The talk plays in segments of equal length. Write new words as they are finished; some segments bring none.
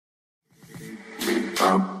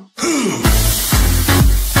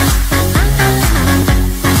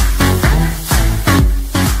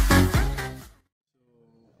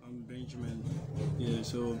Benjamin. Yeah,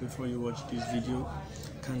 so before you watch this video,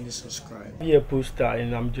 kindly subscribe. Be a poster,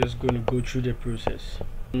 and I'm just going to go through the process.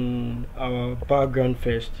 Our background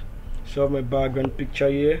first. So I have my background picture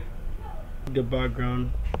here. The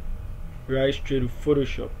background right straight to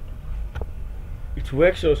Photoshop. It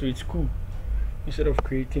works also, it's cool. Instead of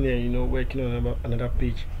creating and working on another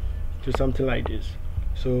page, to something like this.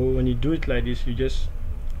 So when you do it like this, you just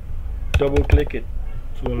double click it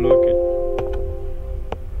to unlock it.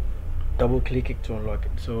 Double click it to unlock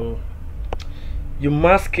it. So you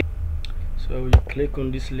mask it. So you click on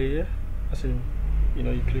this layer, as in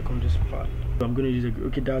you click on this part. So I'm going to use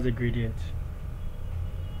that's a gradient.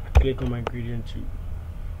 I click on my gradient too,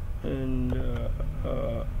 and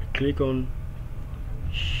click on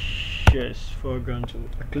foreground tool.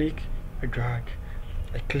 I click, I drag,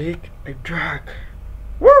 I click, I drag.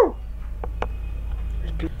 Woo!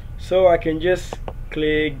 So I can just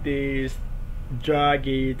click this, drag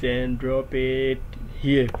it and drop it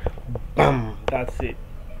here. Bam! That's it.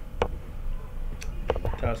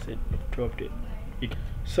 That's it. Dropped it.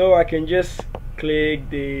 So I can just click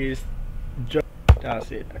this, drag.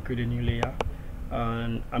 That's it. I create a new layer,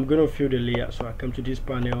 and I'm gonna fill the layer. So I come to this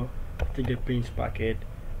panel, take the paint packet,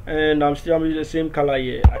 and I'm using the same color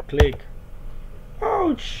here. I click,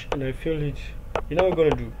 ouch, and I fill it. You know what we're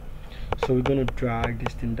gonna do? So we're gonna drag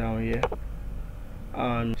this thing down here,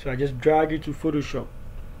 and so I just drag it to Photoshop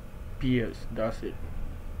PS. That's it.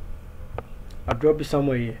 I'll drop it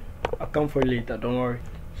somewhere here. I'll come for it later, don't worry.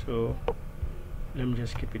 So let me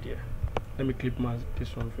just keep it here. Let me clip mask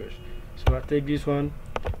this one first. So I take this one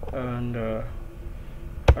and I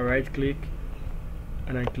right click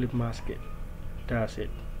and I clip mask it. That's it.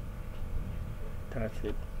 That's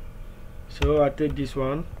it. So I take this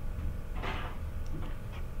one,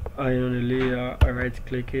 I on the layer, I right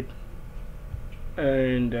click it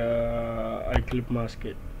and I clip mask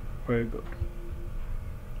it. Very good.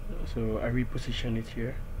 So I reposition it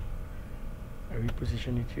here. I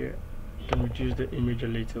reposition it here. Can reduce the image a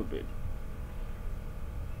little bit.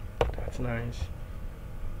 That's nice.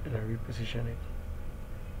 And I reposition it.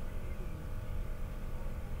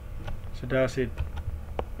 So that's it.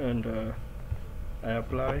 And I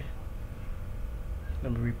apply.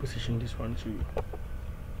 Let me reposition this one too.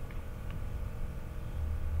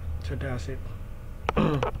 So that's it.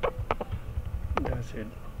 That's it.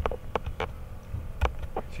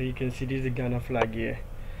 So you can see this is the Ghana flag here,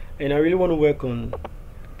 and I really want to work on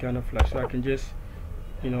Ghana flag, so I can just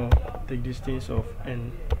take these things off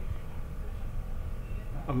and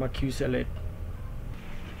I'm a Q select.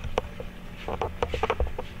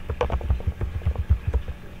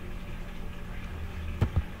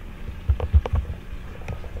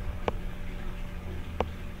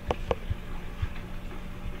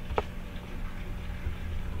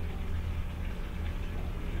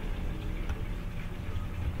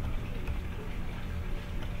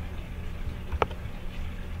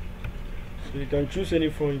 So you can choose any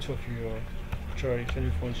font of your choice,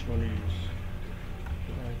 any font you want to use.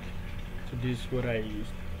 Right. So this is what I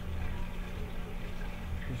used.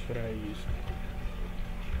 This is what I used.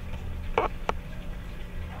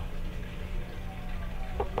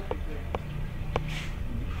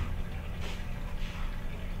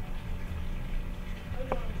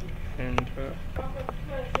 And so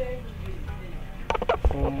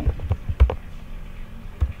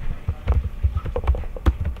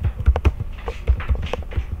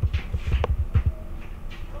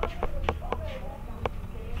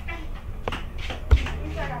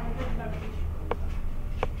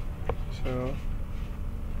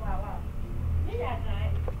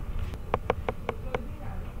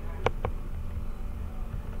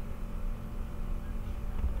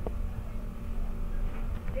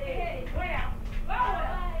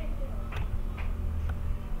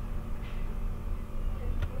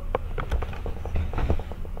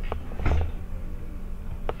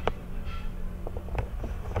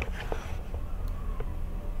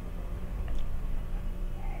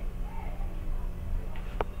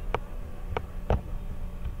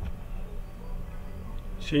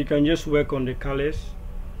So you can just work on the colors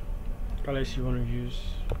you want to use.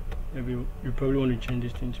 Maybe you probably want to change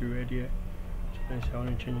this thing to red here. So I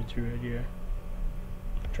want to change it to red here.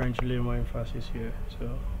 Trying to lay more emphasis here.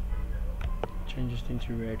 So change this thing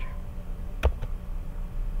to red.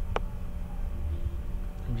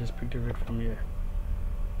 And just pick the red from here.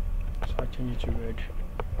 So I change it to red.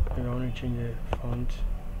 And I want to change the font.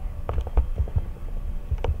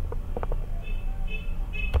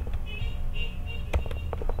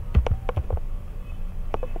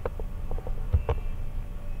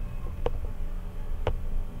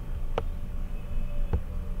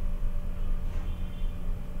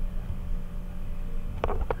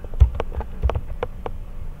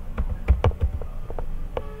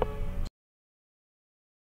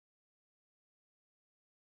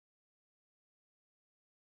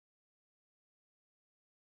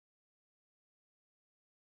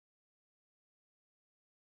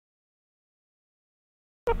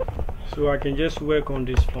 So I can just work on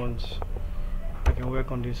these fonts. I can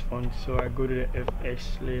work on this font. So I go to the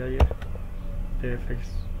FX layer here, the FX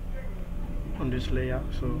on this layer.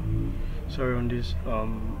 So sorry, on this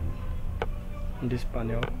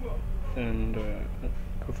panel, and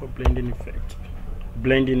go for blending effect.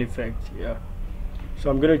 Blending effect, yeah. So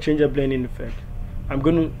I'm gonna change the blending effect. I'm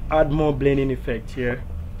gonna add more blending effect here.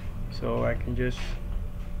 So I can just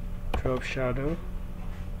drop shadow,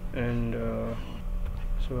 and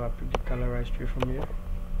so I put the color right straight from here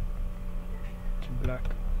to black.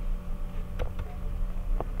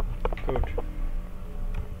 Good.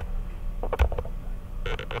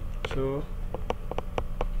 So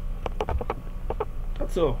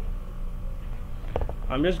that's all.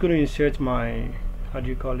 I'm just going to insert my, how do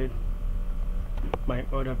you call it, my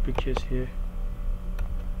other pictures here.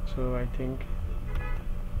 So I think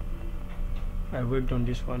I worked on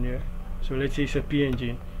this one here. So let's say it's a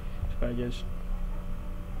PNG. So I just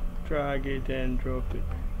drag it and drop it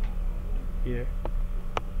here.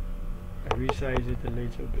 I resize it a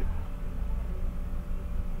little bit.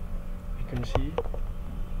 You can see.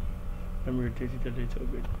 Let me rotate it a little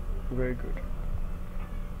bit. Very good.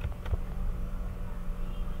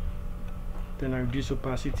 Then I reduce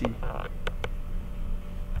opacity.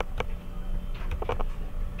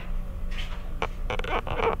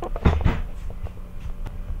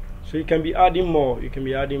 So you can be adding more. You can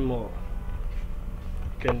be adding more.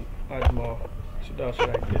 You can add more. So that's what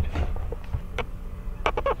I did.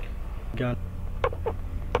 Again.